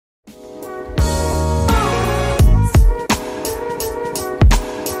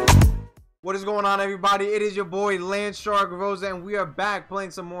What is going on, everybody? It is your boy LandShark Rosa, and we are back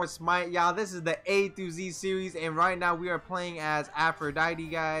playing some more Smite, y'all. This is the A through Z series, and right now we are playing as Aphrodite,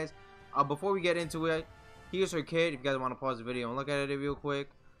 guys. Before we get into it, here's her kit. If you guys want to pause the video and look at it real quick.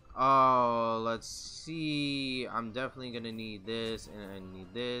 Let's see. I'm definitely gonna need this, and I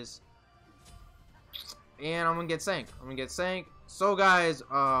need this, and I'm gonna get sank. So, guys,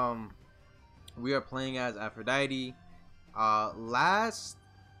 we are playing as Aphrodite.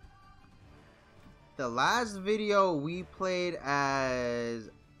 The last video we played as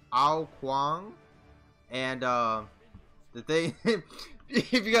APHRO, and the thing,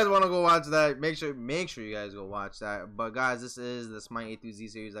 if you guys want to go watch that, make sure you guys go watch that. But guys, this is the Smite A through Z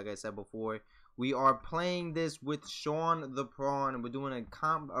series. Like I said before, we are playing this with SEANTHEEPRAWN, and we're doing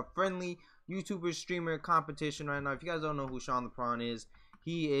a friendly YouTuber streamer competition right now. If you guys don't know who SEANTHEEPRAWN is,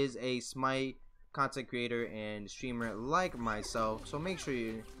 he is a Smite content creator and streamer like myself, so make sure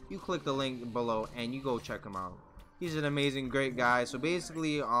you click the link below and you go check him out. He's an amazing, great guy. So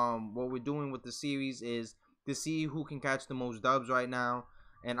basically, what we're doing with the series is to see who can catch the most dubs right now.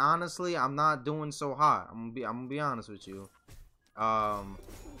 And honestly, I'm not doing so hot. I'm gonna be honest with you.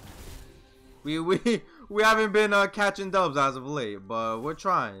 We haven't been catching dubs as of late, but we're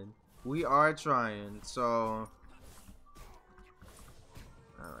trying. We are trying. So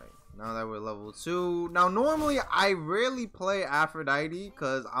now that we're level 2. Now, normally, I rarely play Aphrodite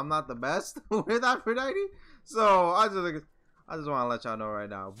because I'm not the best with Aphrodite. So, I just want to let y'all know right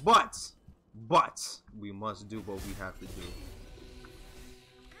now. But, we must do what we have to do.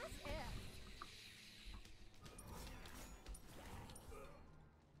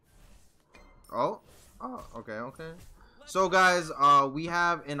 Oh, okay. So, guys, we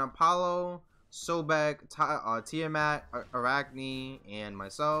have an Apollo, Sobek, Tiamat, Arachne, and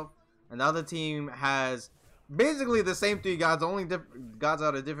myself. And the other team has basically the same 3 gods. The only gods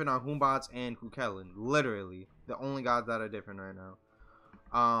that are different are Humbots and Kukelin. Literally, the only gods that are different right now.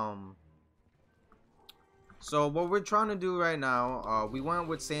 So what we're trying to do right now, we went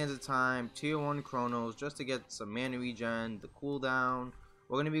with Sands of Time, Tier 1 Chronos, just to get some mana regen, the cooldown.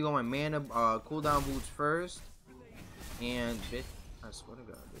 We're gonna be going mana cooldown boots first. And bitch, I swear to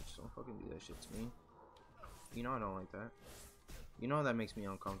God, bitch, don't fucking do that shit to me. You know I don't like that. You know that makes me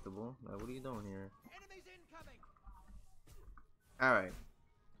uncomfortable. Like, what are you doing here? Alright.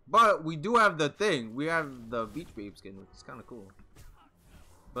 But we do have the thing. We have the Beach Babe skin, which is kind of cool.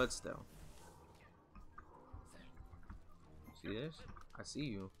 But still. See this? I see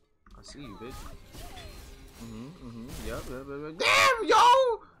you. I see you, bitch. Yep. Damn,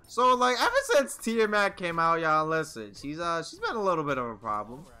 yo! So, like, ever since Tiamat came out, y'all, listen. She's been a little bit of a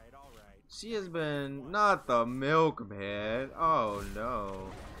problem. She has been not the milkman. Oh no.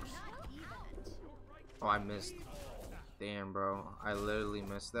 Oh, I missed. Damn, bro. I literally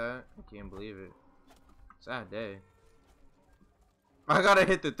missed that. I can't believe it. Sad day. I gotta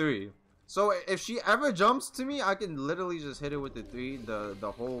hit the 3. So if she ever jumps to me, I can literally just hit it with the 3,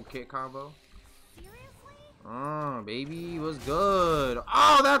 the whole kit combo. Oh, baby, what's good?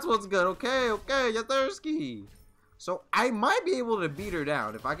 Oh, that's what's good. Okay, you're thirsty. So I might be able to beat her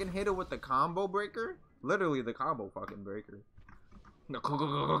down if I can hit her with the combo breaker. Literally the combo fucking breaker. The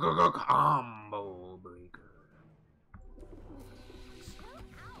combo breaker.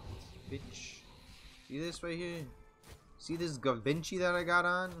 Bitch. See this right here? See this Gavinci that I got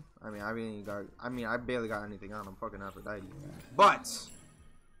on? I barely got anything on. I'm fucking Aphrodite. But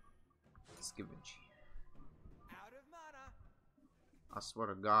it's Gavinci. I swear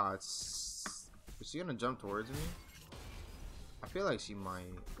to God. Is she gonna jump towards me? I feel like she might.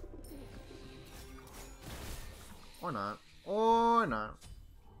 Or not.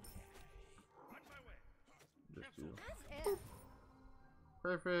 Just do.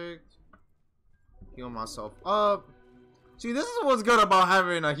 Perfect. Heal myself up. See, this is what's good about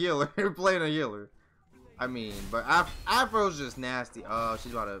having a healer. Playing a healer. I mean, but Aphro's just nasty.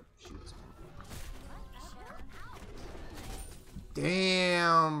 She's about to shoot.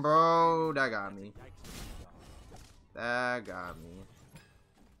 Damn, bro. That got me.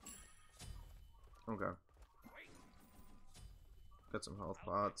 Okay. Got some health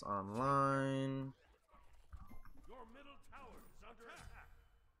pots online.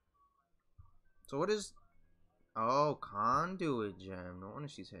 So what is... Oh, conduit gem. No wonder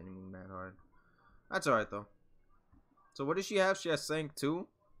she's hitting me mad hard. That's alright, though. So what does she have? She has Sank too?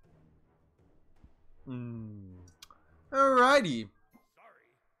 Alrighty.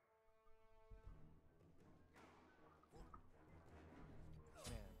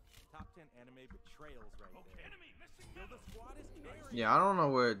 Yeah, I don't know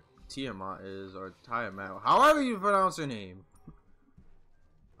where Tiamat is, or Tiamat, however you pronounce her name.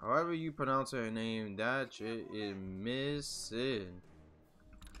 However you pronounce her name, that shit is missing.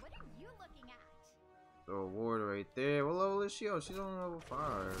 What are you looking at? The award right there. What level is she? Oh, she's only level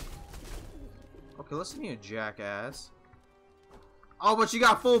 5. Okay, listen here, jackass. Oh, but she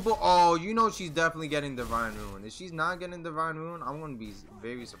got full oh, you know she's definitely getting Divine Ruin. If she's not getting Divine Ruin, I'm gonna be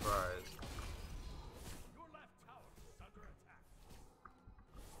very surprised. Your left tower is under attack.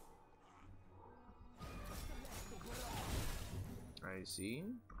 I see.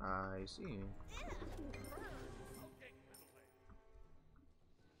 I see. Okay, middle lane.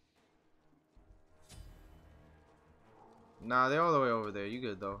 Nah, they're all the way over there. You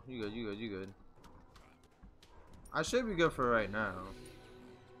good though. You good, you good, you good. I should be good for right now.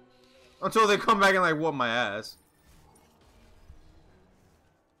 Until they come back and like whoop my ass.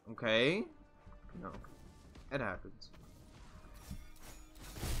 Okay. No. It happens.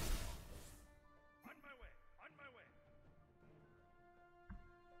 On my way. On my way.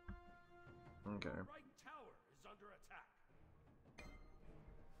 Okay. Your right tower is under attack.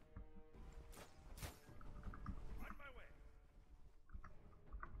 On my way.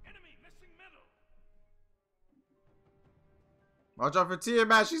 Enemy missing middle. Watch out for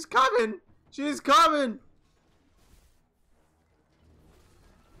Tiamat. She's coming. She's coming.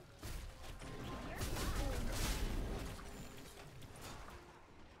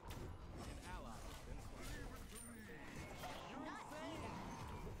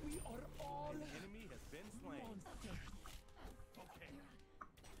 We are all. An enemy has been slain. Okay.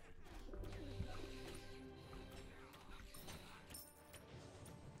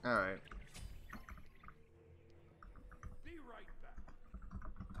 All right. Be right back.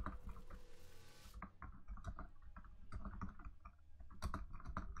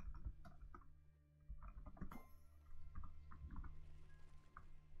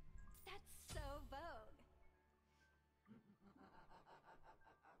 That's so Vogue.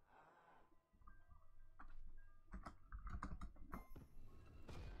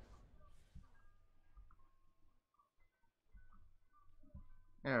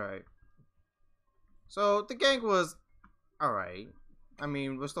 All right. So the gank was all right. I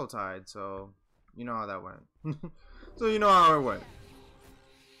mean, we're still tied, so you know how that went. So you know how it went.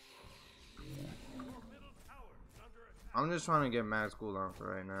 Your middle tower is under attack. I'm just trying to get max cooldown for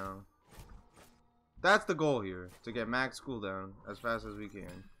right now. That's the goal here, to get max cooldown as fast as we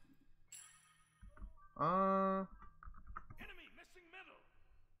can. Enemy missing middle.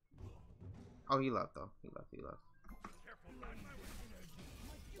 Oh, he left though. He left. He left. Careful, on my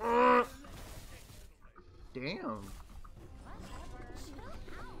way. Damn. Whatever. Chill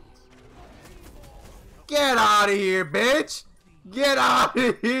out. Get out of here, bitch! Get out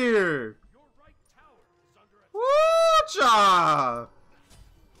of here! Your right tower is under attack. Woocha!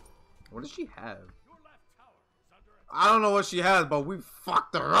 What does she have? Your left tower is under attack. I don't know what she has, but we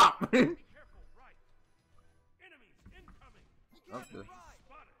fucked her up. Be careful, right. Enemies incoming. Okay. Spotted.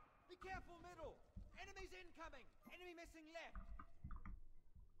 Be careful, middle. Enemies incoming. Enemy missing left.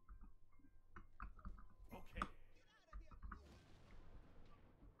 Okay.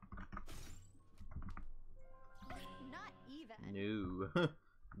 Not even. No.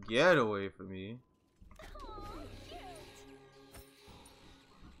 Get away from me. Aw, cute.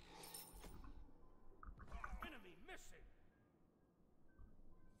 Enemy missing.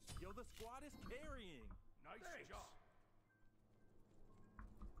 Yo, the squad is carrying. Nice job.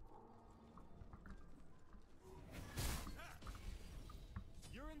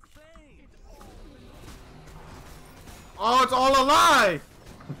 You're insane. Oh, it's all a lie!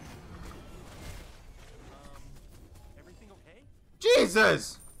 Everything okay?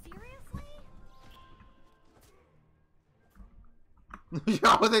 Jesus! Seriously?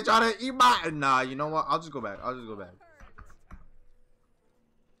 Yo, they trying to eat my... Nah, you know what? I'll just go back. I'll just go back.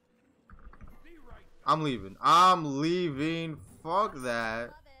 Be right. I'm leaving. I'm leaving. Fuck that.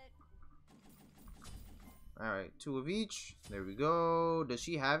 Love it. Alright, 2 of each. There we go. Does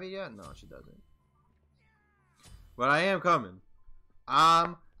she have it yet? No, she doesn't. But I am coming.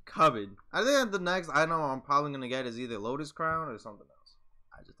 I'm coming. I think the next item I'm probably going to get is either Lotus Crown or something else.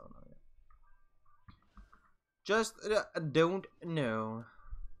 I just don't know yet. Just don't know.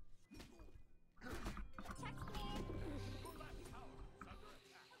 Text me. Your left tower is under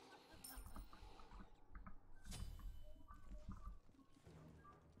attack.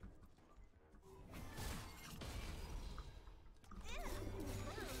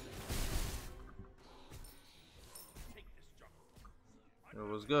 Take this jungle. It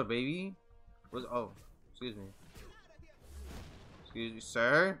was good, baby. Oh, excuse me. Excuse me,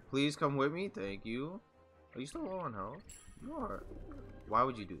 sir. Please come with me. Thank you. Are you still low on health? You are. Why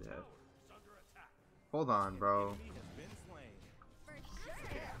would you do that? Is under attack. Hold on, bro. Enemy has been slain. For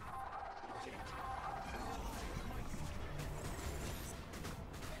sure.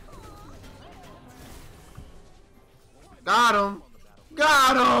 Got him.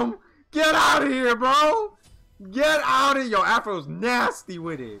 Got him. Get out of here, bro. Get out of here. Yo, Aphro's nasty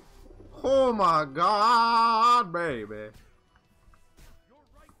with it. Oh my god, baby.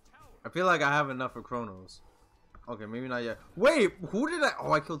 I feel like I have enough for Chronos. Okay, maybe not yet. Wait, who did I?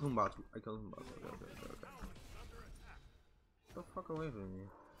 Oh, I killed Humbatu. I killed Humbatu. Okay. Get the fuck away from me.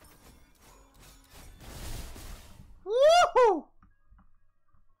 Woohoo!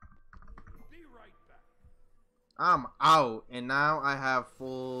 I'm out, and now I have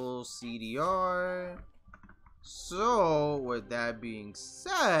full CDR. So, with that being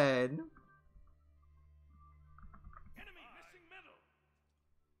said, Enemy missing middle.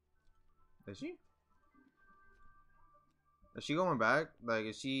 is she? Is she going back? Like,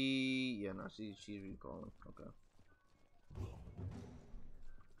 is she? Yeah, no, she's recalling. Okay.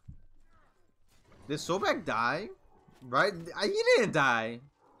 Did Sobek die? Right? He didn't die.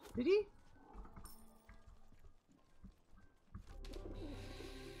 Did he?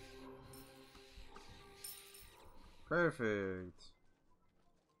 Perfect.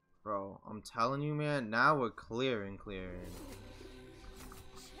 Bro, I'm telling you, man, now we're clearing.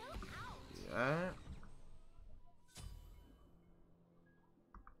 Yeah.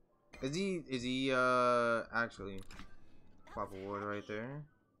 Is he actually pop a ward right there?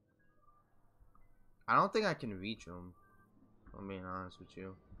 I don't think I can reach him. I'm being honest with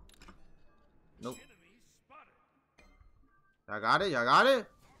you. Nope. Y'all got it? Y'all got it?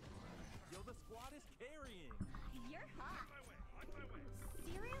 Yo, the squad is carrying. You're hot.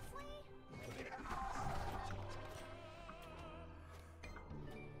 Seriously?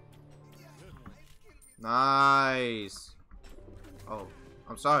 Nice. Oh,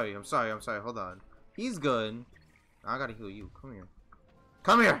 I'm sorry. Hold on. He's good. I gotta heal you. Come here.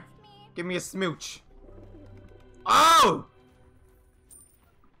 Come here. Give me a smooch. Oh!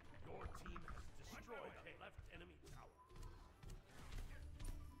 Your team has destroyed a left enemy tower.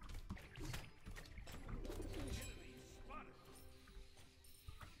 Enemy spotted.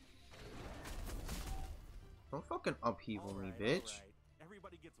 Don't fucking upheaval me, bitch. Alright.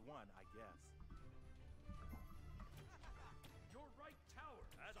 Everybody gets one, I guess. Your right tower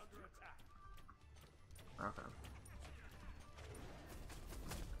is under attack. Okay.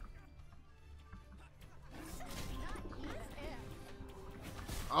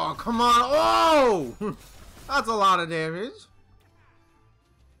 Oh, come on. Oh! That's a lot of damage.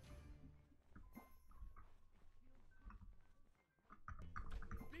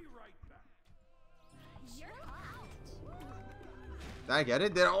 Be right back. You're hot. Did I get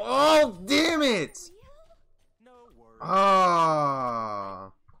it? Oh, damn it! No worries.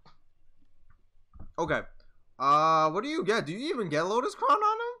 Ah. Okay. What do you get? Do you even get Lotus Crown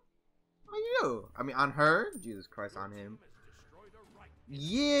on him? Oh, you do. I mean, on her? Jesus Christ, on him. Destroyed a right.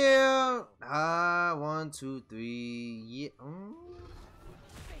 Yeah. 1, 2, 3. Yeah.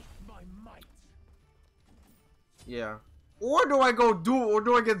 My might. Yeah. Or do I go or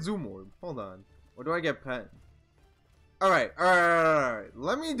do I get Zoom Orb? Hold on. Or do I get Pen? Alright.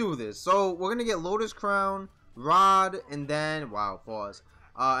 Let me do this. So, we're gonna get Lotus Crown, Rod, and then... Wow, pause.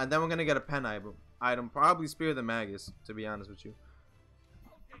 And then we're gonna get a Pen item. Probably Spear the Magus, to be honest with you.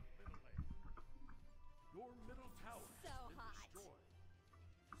 Update middle lane. Your middle tower So has been hot. destroyed.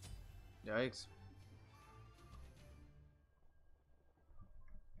 Yikes.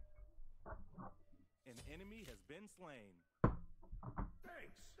 An enemy has been slain.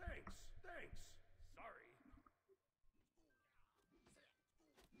 Thanks. Sorry.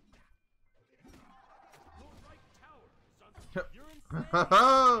 Your right tower is under You're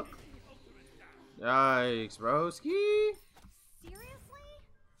insane. Yikes, broski. Seriously?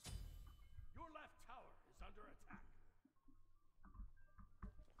 Your left tower is under attack.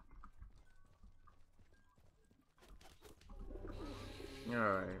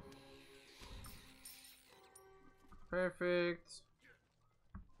 Alright. Perfect.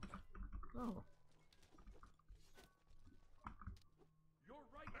 Oh. Your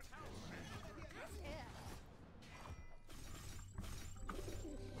right tower is under attack. Whatever.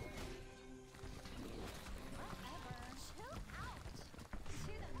 Chill out. To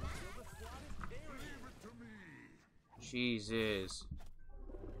the max. The squad is carrying. Jesus.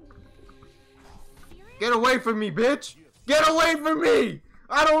 Seriously? Get away from me, bitch! Get away from me!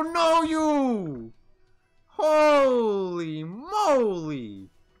 I don't know you! Holy moly!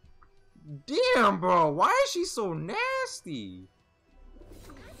 Damn, bro. Why is she so nasty?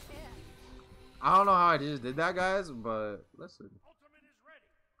 I don't know how I just did that, guys, but listen. Ultimate is ready.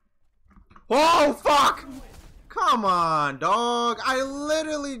 Oh, fuck! Come on, dog. I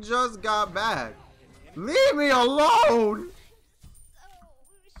literally just got back. Leave me alone!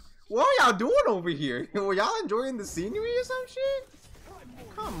 What are y'all doing over here? Were y'all enjoying the scenery or some shit?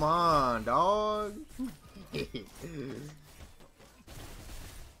 Come on, dog. Wait,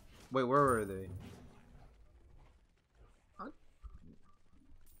 where were they?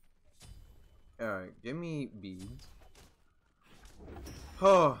 Alright, give me beads.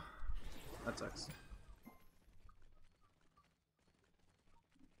 Oh, that sucks.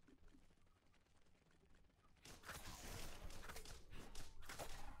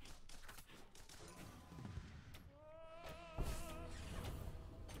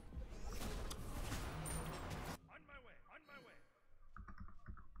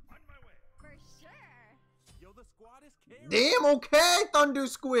 Damn, okay, Thunder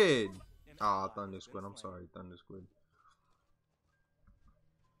Squid. Ah, Thunder Squid, I'm sorry, Thunder Squid.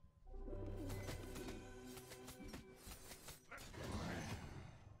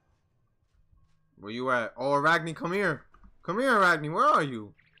 Where you at? Oh, Arachne, come here. Come here, Arachne, where are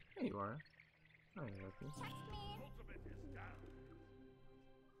you? There you are. Hi, Arachne.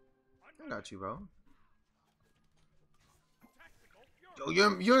 I got you, bro.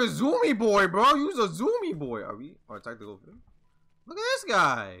 Yo, you're a zoomy boy, bro. You's a zoomy boy. Are we? Or tactical fury? Look at this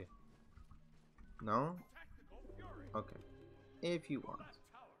guy. No? Okay. If you want.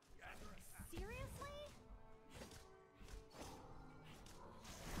 Seriously?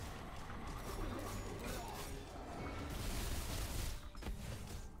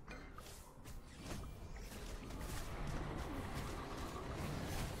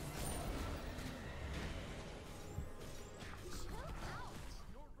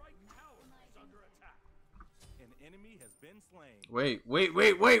 Enemy has been slain. Wait. The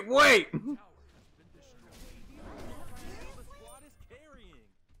squad is carrying.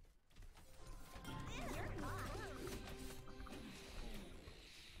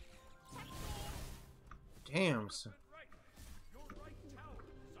 Damn. Son. For sure.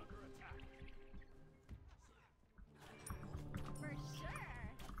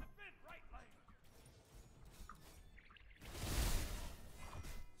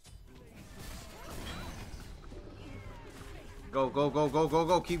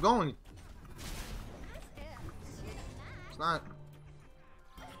 Go. Keep going.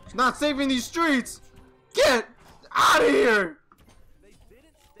 It's not saving these streets. Get out of here.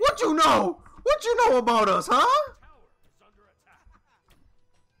 What you know? What you know about us, huh?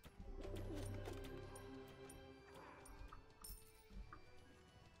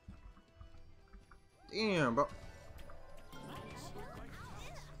 Damn, bro.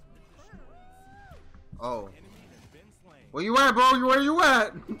 Oh. Where you at, bro? Where you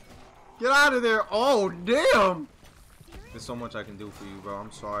at? Get out of there. Oh, damn. There's so much I can do for you, bro.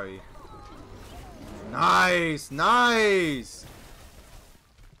 I'm sorry. Nice.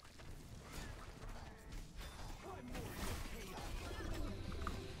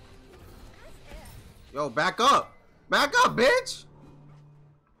 Yo, back up. Back up, bitch.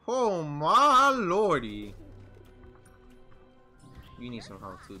 Oh, my lordy. You need some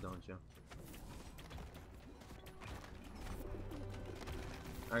help too, don't you?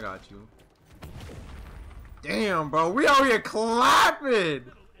 I got you. Damn, bro. We out here clapping.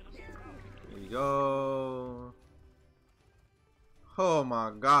 There you go. Oh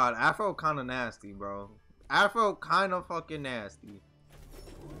my god. Aphro kind of nasty, bro. Aphro kind of fucking nasty.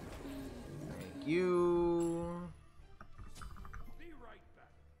 Thank you.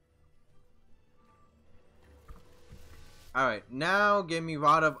 Alright, now give me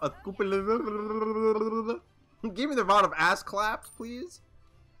Rod of give me the Rod of ass claps, please.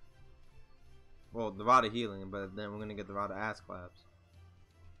 Well, the Rod of healing, but then we're gonna get the Rod of ass claps.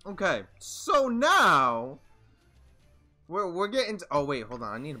 Okay, so now we're getting to, oh wait, hold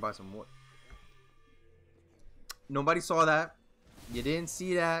on, I need to buy some more. Nobody saw that. You didn't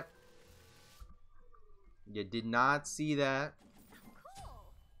see that. You did not see that.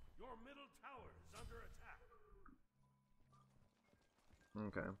 Your middle tower is under attack.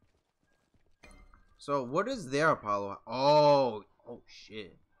 Okay. So what is their Apollo? Oh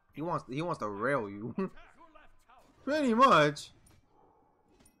shit. He wants to rail you. Pretty much.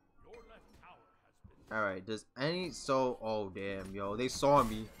 Alright, does any oh damn, yo, they saw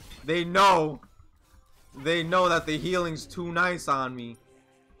me. They know that the healing's too nice on me.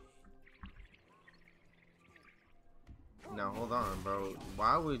 Now hold on, bro.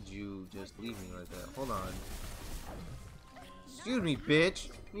 Why would you just leave me like that? Hold on. Excuse me, bitch.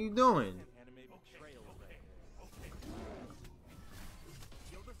 What are you doing?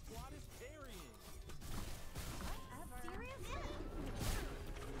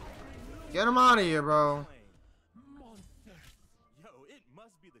 Get him out of here, bro. Yo, it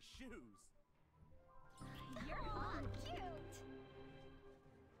must be the shoes. You're hot cute.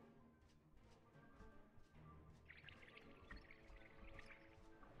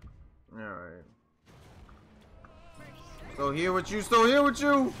 Alright. Still here with you, still here with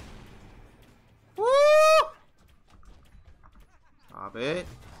you! Woo! Stop it.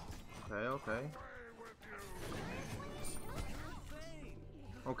 Okay, okay.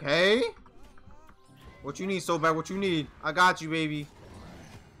 Okay? What you need so bad, what you need? I got you, baby.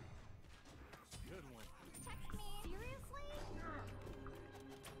 Good one. Seriously?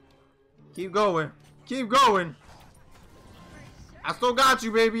 Keep going. Keep going. I still got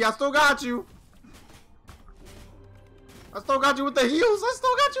you, baby. I still got you. I still got you with the heels. I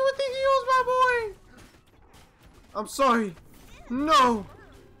still got you with the heels, my boy. I'm sorry. No.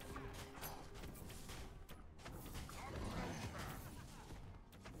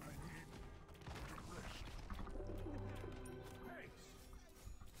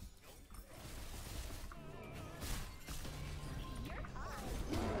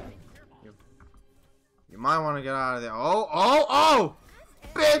 You might want to get out of there. Oh, oh, oh!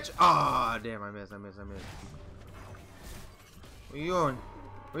 Bitch! Ah, oh, damn, I missed. Where you going?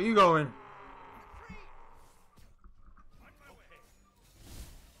 Where you going?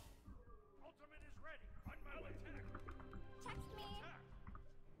 Ultimate is ready. On my way. Text me.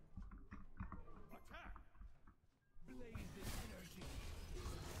 Attack. Blaze this energy.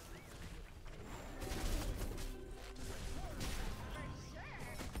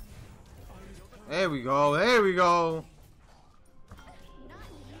 There we go. There we go.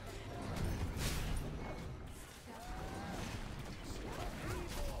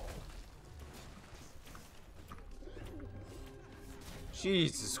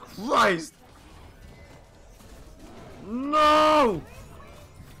 Jesus Christ! No!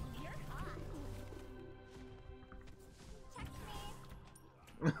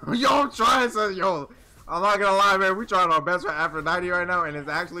 Yo, I'm trying to, yo, I'm not gonna lie, man. We trying our best for Aphrodite right now, and it's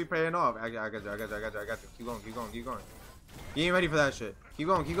actually paying off. I got you. Keep going. You ain't ready for that shit. Keep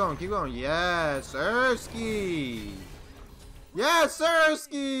going. Yes, Sirski. Yes,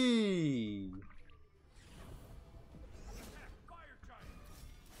 Sirski. Fire giant.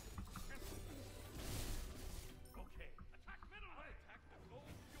 Okay. Attack middle. Attack the gold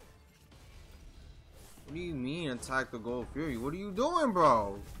fury. What do you mean attack the Gold Fury? What are you doing,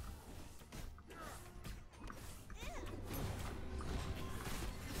 bro?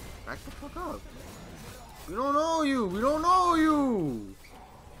 Back the fuck up. We don't know you.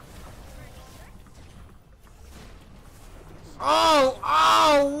 Oh,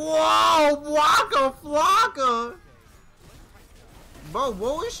 whoa, Waka Flocka. Bro,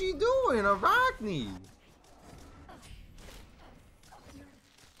 what was she doing? Arachne. An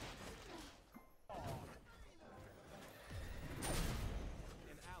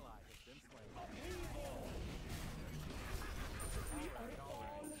ally has been slain.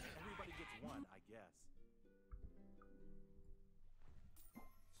 Everybody gets one, I guess.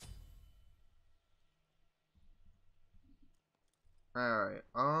 Alright,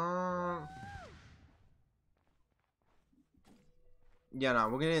 yeah, no,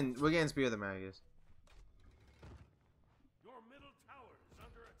 we're getting Spear of the Magus. Your middle tower is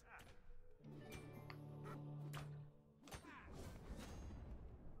under attack.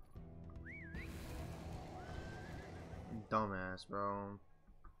 Dumbass, bro.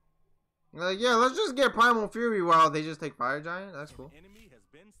 Like, yeah, let's just get Primal Fury while they just take Fire Giant. That's cool. An enemy has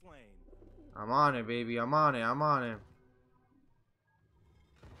been slain. I'm on it, baby. I'm on it.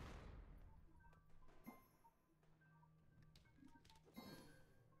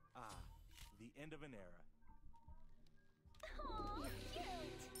 Ah, the end of an era. Aw, cute.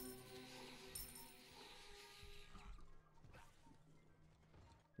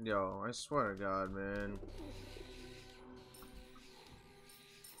 Yo, I swear to God, man.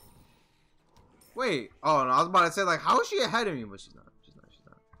 Wait. Oh, no, I was about to say, like, how is she ahead of me? But she's not.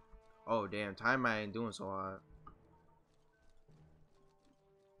 Oh, damn. Time I ain't doing so hot.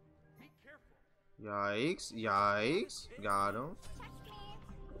 Be careful. Yikes. Got him. Text me.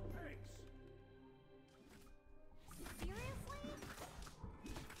 Thanks. Seriously?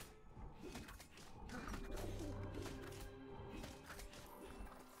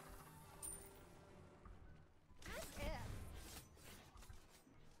 As if.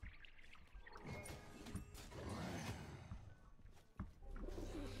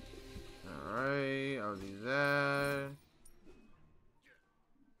 Alright, I'll do that.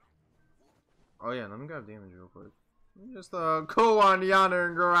 Oh yeah, let me grab damage real quick. Just go on yonder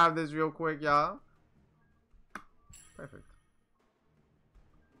and grab this real quick, y'all. Perfect.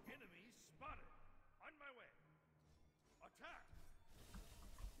 Enemy spotted. On my way. Attack.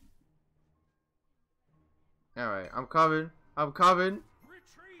 Alright, I'm covered.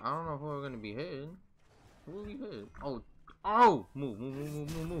 Retreat. I don't know who we're gonna be hitting. Who will we hit? Oh,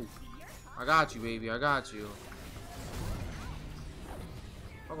 move. I got you, baby. I got you.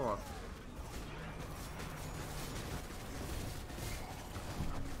 Fuck off.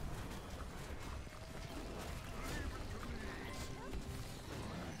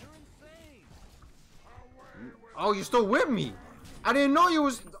 Oh, you're still with me. I didn't know you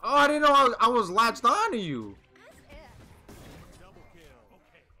was. Oh, I didn't know I was latched on to you.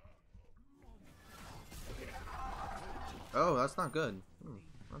 Oh, that's not good.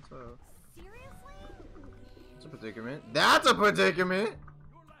 That's Seriously? a predicament. That's a predicament.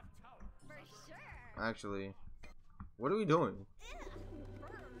 For sure. Actually, what are we doing?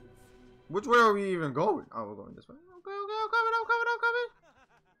 Burns. Which way are we even going? Oh, we're going this way. Okay, I'm coming.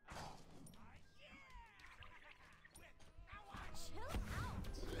 Chill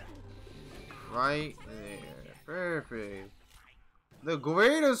out. Right there. Perfect. The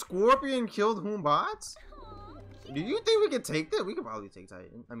greater scorpion killed whom bots? Aw, cute. Do you think we could take that? We could probably take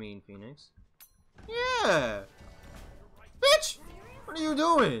Titan. I mean, Phoenix. Yeah. Bitch! What are you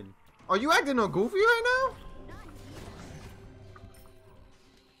doing? Are you acting all goofy right now? Not you.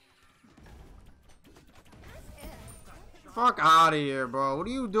 That's it. Fuck out of here, bro. What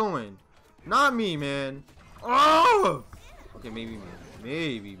are you doing? Not me, man. Oh! Okay, maybe me.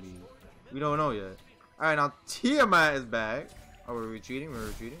 Maybe me. We don't know yet. Alright, now Tiamat is back. Oh, we're retreating? We're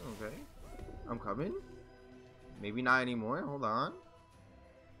retreating? Okay. I'm coming. Maybe not anymore. Hold on.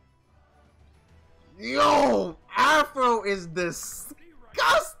 Yo! APHRO is disgusting!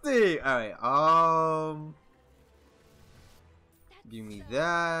 Alright, give me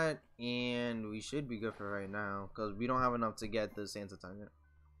that. And we should be good for right now. Because we don't have enough to get the Santa time yet.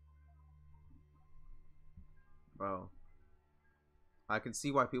 Bro. I can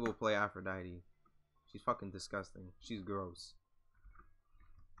see why people play Aphrodite. She's fucking disgusting. She's gross.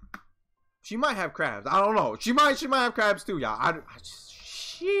 She might have crabs. I don't know. She might have crabs too, y'all. I just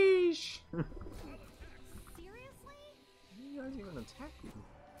sheesh. Seriously? You guys even attack me?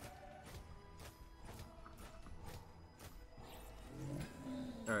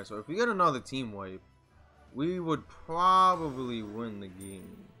 Alright, so if we get another team wipe, we would probably win the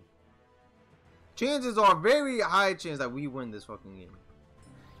game. Chances are very high chance that we win this fucking game.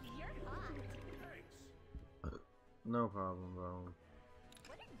 You're hot. No problem, bro.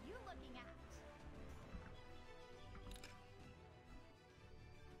 What are you looking at?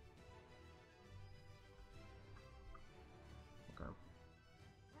 Okay.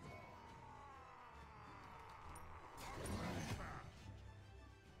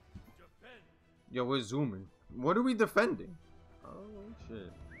 Yo, we're zooming. What are we defending? Oh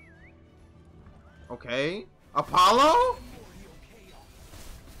shit. Okay. Apollo?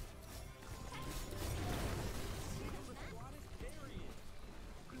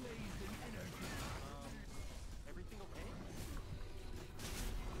 Everything okay?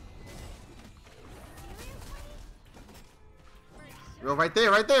 Yo, right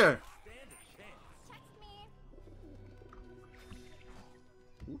there, right there. Stand a chance. Text me.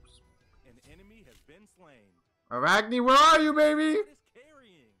 Oops. An enemy has been slain. Arachne, where are you, baby? What is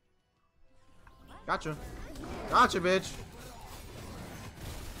carrying? Gotcha. Gotcha, bitch.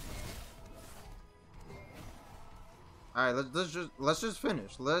 Alright, let's just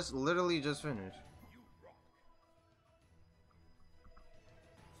finish. Let's literally just finish.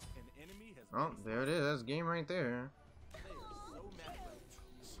 An enemy has Oh, been there it is. That's game right there. They are so mad.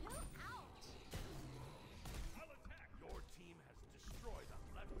 Chill out. Your team has destroyed the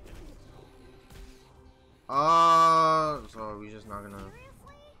left enemy. So we just not gonna. Seriously?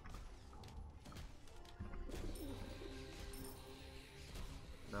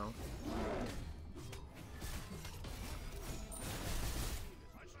 No.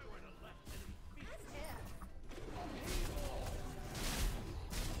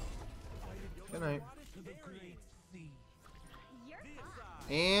 That's it. Good night. To the great sea. You're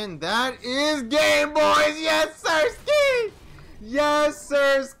hot. And that is game, boys. Yes, sirski. Yes,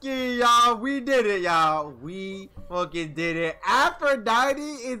 sirski, y'all. We did it, y'all. We fucking did it. Aphrodite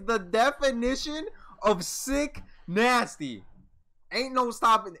is the definition of sick nasty. Ain't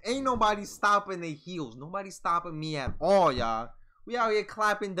nobody stopping the heels. Nobody stopping me at all, y'all. We out here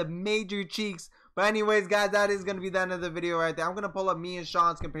clapping the major cheeks. But anyways, guys, that is gonna be the end of the video right there. I'm gonna pull up me and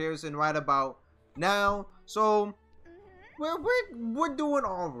Sean's comparison right about now. So we're doing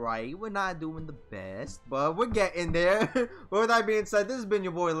all right. We're not doing the best, but we're getting there. But with that being said, this has been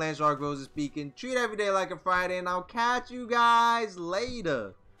your boy LandShark Roses speaking. Treat every day like a Friday, and I'll catch you guys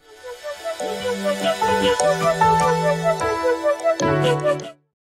later.